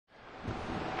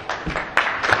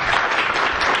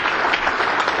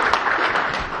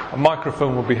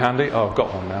microphone would be handy. Oh, I've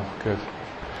got one now. Good.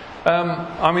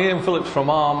 I'm Ian Phillips from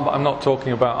ARM, but I'm not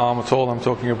talking about ARM at all. I'm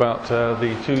talking about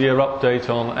the 2-year update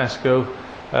on ESCO,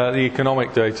 the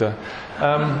economic data.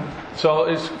 So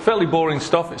it's fairly boring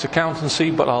stuff. It's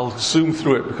accountancy, but I'll zoom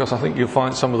through it because I think you'll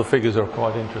find some of the figures are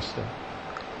quite interesting.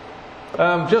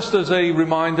 Just as a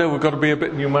reminder, we've got to be a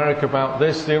bit numeric about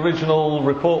this. The original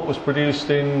report was produced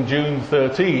in June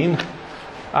 13,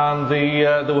 and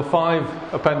there were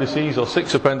 5 appendices, or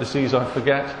 6 appendices, I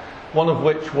forget, one of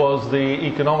which was the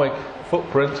economic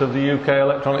footprint of the UK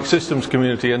electronic systems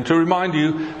community. And to remind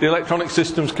you, the electronic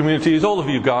systems community is all of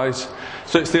you guys.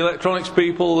 So it's the electronics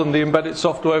people and the embedded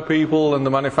software people and the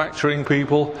manufacturing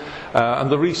people and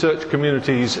the research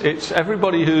communities. It's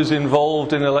everybody who's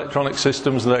involved in electronic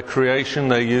systems, their creation,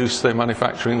 their use, their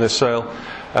manufacturing, their sale,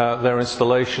 their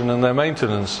installation and their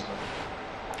maintenance.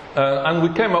 And we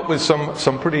came up with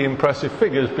some pretty impressive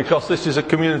figures because this is a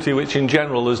community which in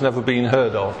general has never been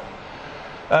heard of.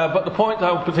 But the point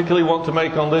I particularly want to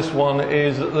make on this one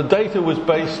is that the data was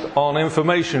based on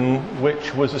information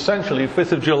which was essentially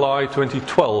 5th of July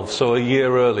 2012, so a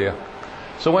year earlier.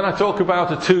 So when I talk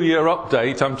about a 2-year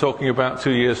update, I'm talking about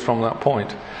 2 years from that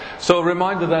point. So a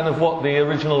reminder then of what the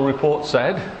original report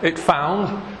said. It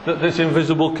found that this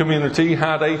invisible community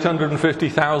had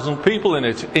 850,000 people in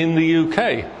it in the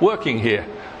UK working here.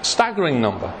 Staggering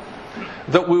number.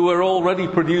 That we were already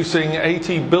producing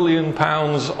 £80 billion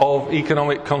of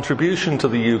economic contribution to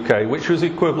the UK, which was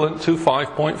equivalent to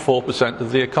 5.4%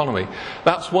 of the economy.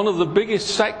 That's one of the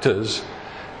biggest sectors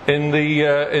in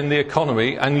the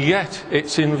economy, and yet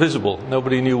it's invisible.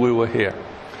 Nobody knew we were here.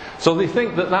 So they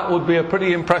think that that would be a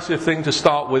pretty impressive thing to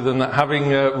start with, and that having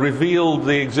revealed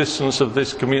the existence of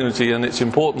this community and its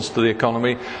importance to the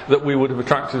economy, that we would have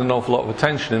attracted an awful lot of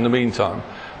attention in the meantime.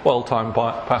 Well, time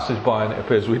passes by and it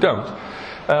appears we don't.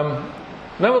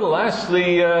 Nevertheless,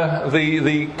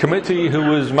 the committee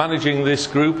who was managing this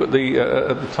group at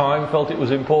the time felt it was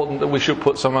important that we should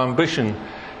put some ambition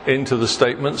into the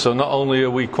statement. So not only are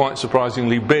we quite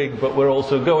surprisingly big, but we're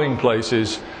also going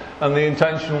places. And the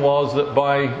intention was that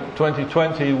by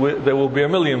 2020 there will be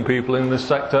 1 million people in this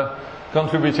sector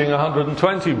contributing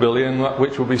 120 billion,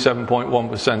 which will be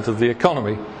 7.1% of the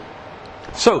economy.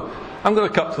 So I'm going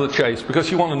to cut to the chase because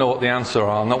you want to know what the answer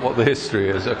are, not what the history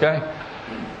is, okay?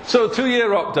 So 2-year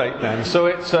update then. So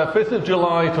it's 5th of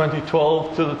July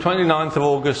 2012 to the 29th of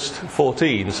August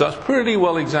 14. So that's pretty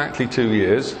well exactly 2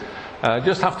 years.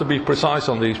 Just have to be precise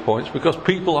on these points because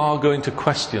people are going to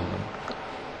question them.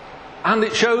 And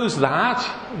it shows that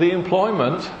the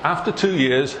employment after 2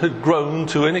 years had grown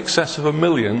to in excess of 1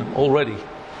 million already.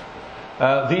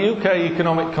 The UK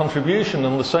economic contribution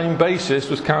on the same basis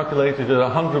was calculated at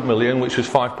 100 million, which was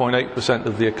 5.8%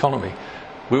 of the economy.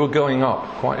 We were going up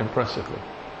quite impressively.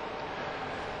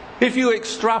 If you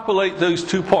extrapolate those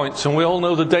 2 points, and we all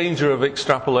know the danger of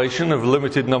extrapolation of a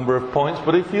limited number of points,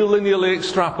 but if you linearly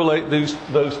extrapolate those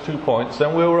 2 points,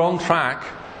 then we were on track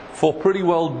for pretty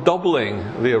well doubling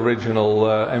the original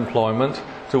employment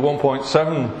to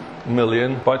 1.7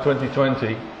 million by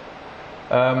 2020.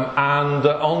 And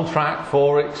on track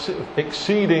for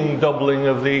exceeding doubling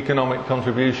of the economic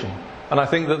contribution. And I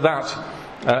think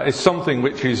that is something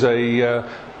which is a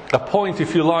point,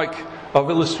 if you like, of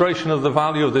illustration of the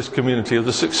value of this community, of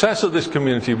the success of this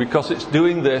community, because it's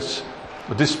doing this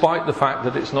despite the fact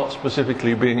that it's not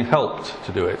specifically being helped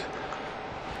to do it.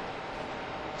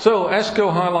 So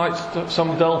ESCO highlights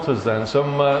some deltas then.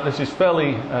 This is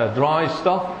fairly dry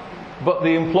stuff. But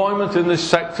the employment in this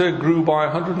sector grew by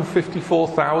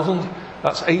 154,000.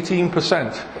 That's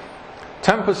 18%.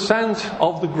 10%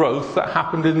 of the growth that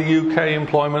happened in the UK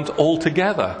employment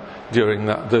altogether during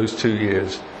those 2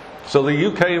 years. So the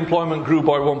UK employment grew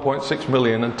by 1.6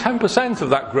 million, and 10%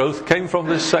 of that growth came from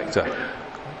this sector.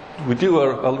 We do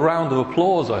a round of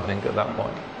applause, I think, at that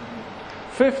point.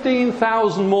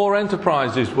 15,000 more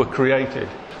enterprises were created.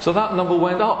 So that number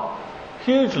went up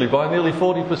hugely by nearly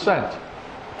 40%.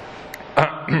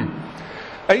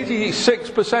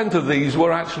 86% of these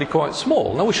were actually quite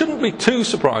small. Now we shouldn't be too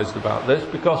surprised about this,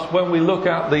 because when we look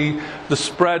at the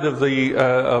spread of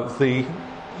the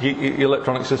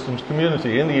electronic systems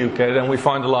community in the UK, then we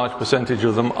find a large percentage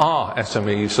of them are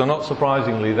SMEs. So not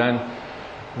surprisingly then,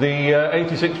 the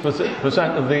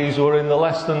 86% of these were in the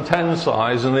less than 10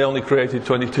 size, and they only created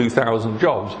 22,000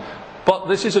 jobs. But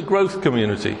this is a growth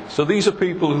community. So these are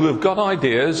people who have got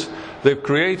ideas, they've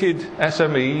created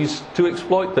SMEs to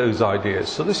exploit those ideas.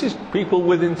 So this is people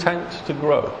with intent to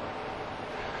grow.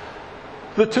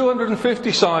 The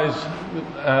 250 size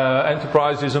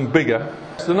enterprises and bigger,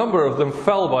 the number of them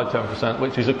fell by 10%,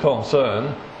 which is a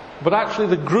concern. But actually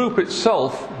the group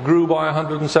itself grew by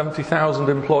 170,000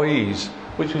 employees,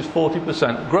 which is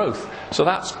 40% growth. So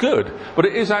that's good. But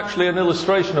it is actually an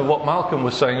illustration of what Malcolm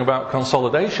was saying about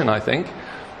consolidation, I think,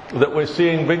 that we're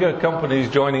seeing bigger companies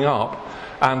joining up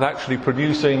and actually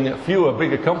producing fewer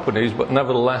bigger companies, but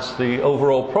nevertheless the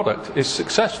overall product is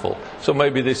successful. So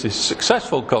maybe this is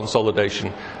successful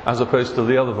consolidation as opposed to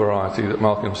the other variety that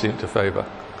Malcolm seemed to favour.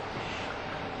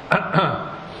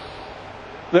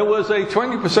 There was a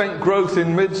 20% growth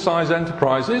in mid-size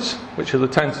enterprises, which are the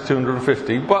 10 to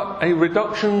 250, but a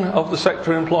reduction of the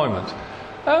sector employment.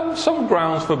 Some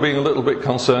grounds for being a little bit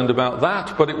concerned about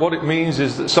that, but what it means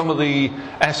is that some of the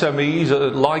SMEs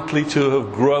are likely to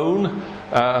have grown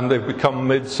and they've become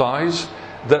mid-size,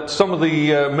 that some of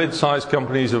the mid-size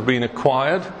companies have been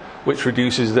acquired, which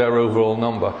reduces their overall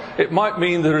number. It might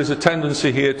mean there is a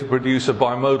tendency here to produce a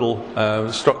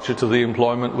bimodal structure to the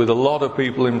employment, with a lot of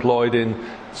people employed in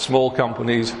small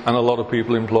companies and a lot of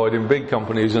people employed in big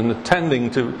companies, and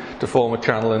tending to form a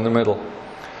channel in the middle.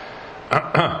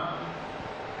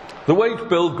 The wage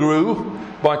bill grew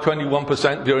by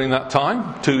 21% during that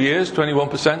time, 2 years,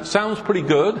 21%. Sounds pretty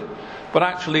good, but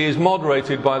actually is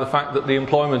moderated by the fact that the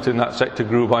employment in that sector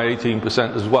grew by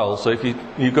 18% as well. So if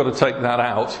you've got to take that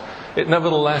out, it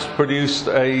nevertheless produced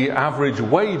an average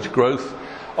wage growth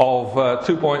of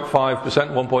 2.5%,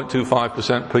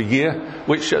 1.25% per year,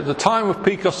 which at the time of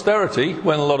peak austerity,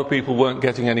 when a lot of people weren't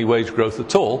getting any wage growth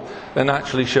at all, then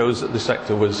actually shows that the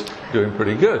sector was doing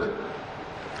pretty good.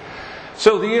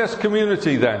 So the ES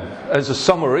community then, as a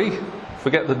summary,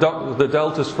 forget the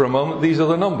deltas for a moment, these are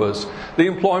the numbers. The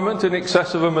employment in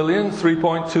excess of 1 million,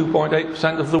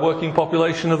 3.2.8% of the working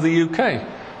population of the UK.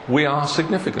 We are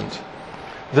significant.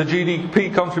 The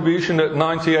GDP contribution at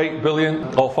 98 billion,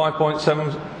 or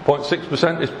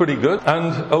 5.6%, is pretty good.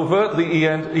 And overtly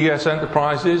ES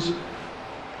enterprises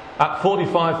at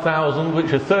 45,000,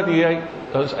 which are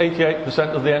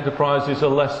 88% of the enterprises are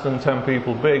less than 10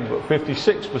 people big, but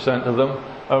 56% of them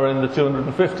are in the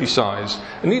 250 size.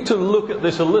 You need to look at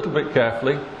this a little bit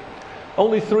carefully.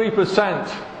 Only 3%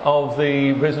 of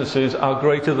the businesses are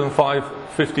greater than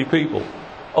 550 people.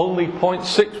 Only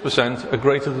 0.6% are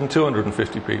greater than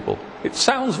 250 people. It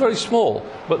sounds very small,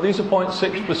 but these are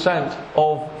 0.6%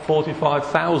 of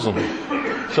 45,000.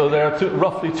 So there are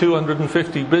roughly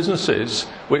 250 businesses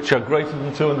which are greater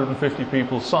than 250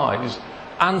 people size,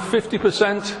 and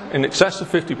 50%, in excess of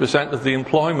 50% of the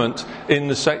employment in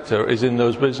the sector is in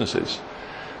those businesses.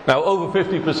 Now, over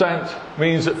 50%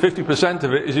 means that 50%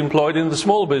 of it is employed in the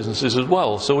small businesses as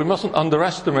well. So we mustn't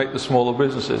underestimate the smaller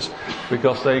businesses,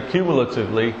 because they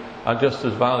cumulatively are just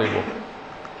as valuable.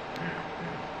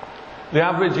 The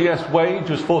average ES wage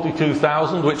was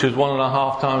 42,000, which is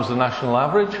 1.5 times the national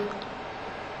average.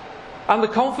 And the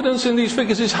confidence in these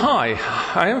figures is high.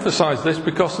 I emphasise this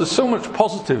because there's so much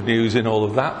positive news in all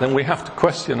of that, then we have to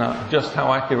question just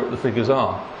how accurate the figures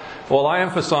are. Well, I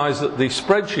emphasise that the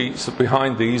spreadsheets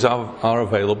behind these are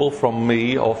available from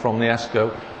me or from the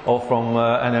ESCO or from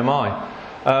NMI.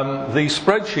 The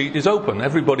spreadsheet is open.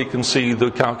 Everybody can see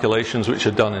the calculations which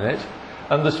are done in it.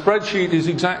 And the spreadsheet is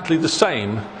exactly the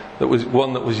same that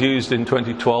was used in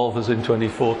 2012 as in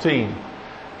 2014.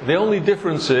 The only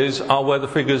differences are where the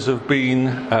figures have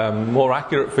been, more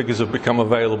accurate figures have become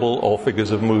available or figures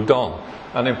have moved on.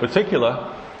 And in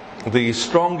particular, the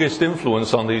strongest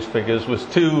influence on these figures was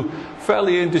two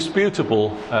fairly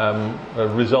indisputable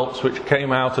results which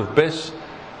came out of BIS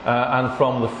and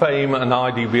from the FAME and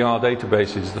IDBR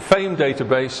databases. The FAME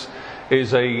database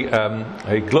is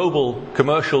a global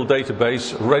commercial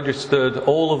database, registered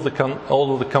all of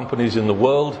the companies in the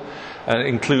world,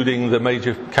 including the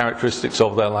major characteristics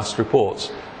of their last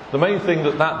reports. The main thing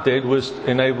that did was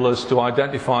enable us to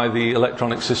identify the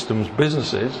electronic systems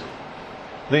businesses.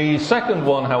 The second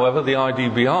one, however, the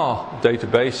IDBR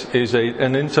database, is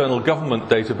an internal government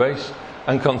database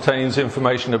and contains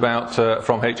information about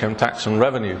from HM Tax and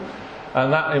Revenue.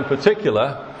 And that in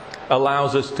particular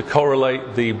allows us to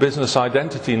correlate the business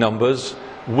identity numbers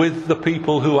with the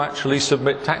people who actually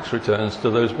submit tax returns to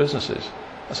those businesses.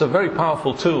 That's a very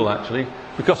powerful tool, actually,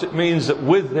 because it means that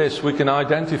with this we can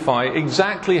identify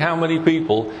exactly how many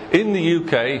people in the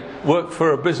UK work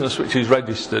for a business which is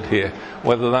registered here.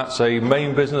 Whether that's a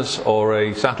main business or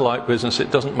a satellite business,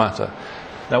 it doesn't matter.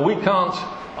 Now, we can't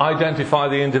identify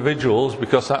the individuals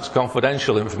because that's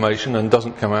confidential information and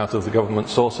doesn't come out of the government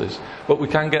sources, but we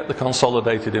can get the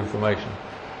consolidated information.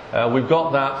 We've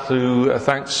got that through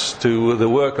thanks to the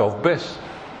work of BIS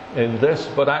in this,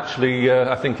 but actually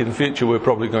I think in the future we're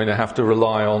probably going to have to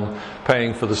rely on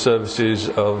paying for the services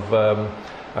of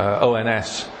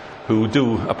ONS, who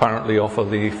do apparently offer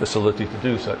the facility to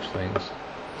do such things.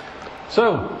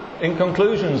 So, in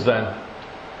conclusions then,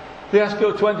 the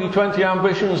ESCO 2020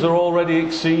 ambitions are already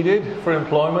exceeded for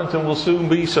employment and will soon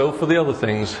be so for the other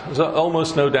things. There's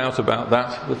almost no doubt about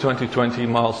that. The 2020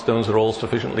 milestones are all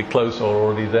sufficiently close or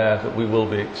already there that we will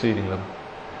be exceeding them.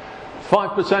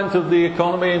 5% of the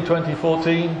economy in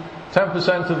 2014,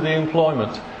 10% of the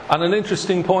employment. And an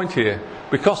interesting point here,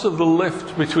 because of the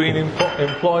lift between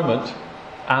employment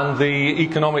and the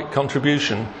economic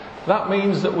contribution, that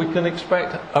means that we can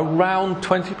expect around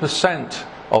 20%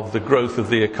 of the growth of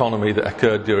the economy that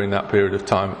occurred during that period of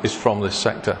time is from this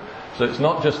sector. So it's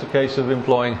not just a case of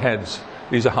employing heads.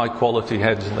 These are high quality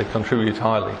heads and they contribute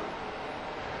highly.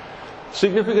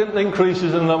 Significant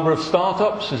increases in the number of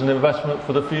startups is an investment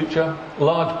for the future.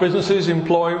 Large businesses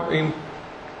employment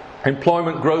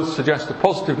growth suggests a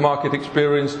positive market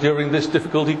experience during this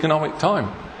difficult economic time.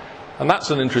 And that's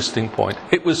an interesting point.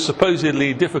 It was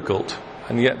supposedly difficult,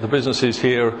 and yet the businesses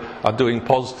here are doing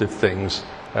positive things.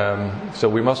 So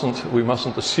we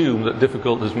mustn't assume that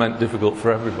difficult has meant difficult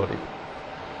for everybody.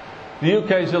 The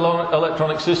UK's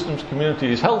electronic systems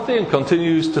community is healthy and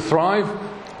continues to thrive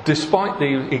despite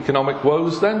the economic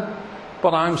woes then,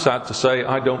 but I'm sad to say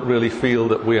I don't really feel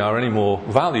that we are any more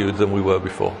valued than we were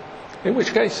before. In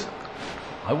which case,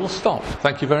 I will stop.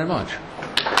 Thank you very much.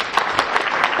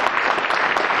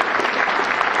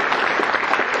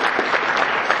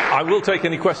 I will take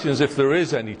any questions if there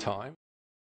is any time.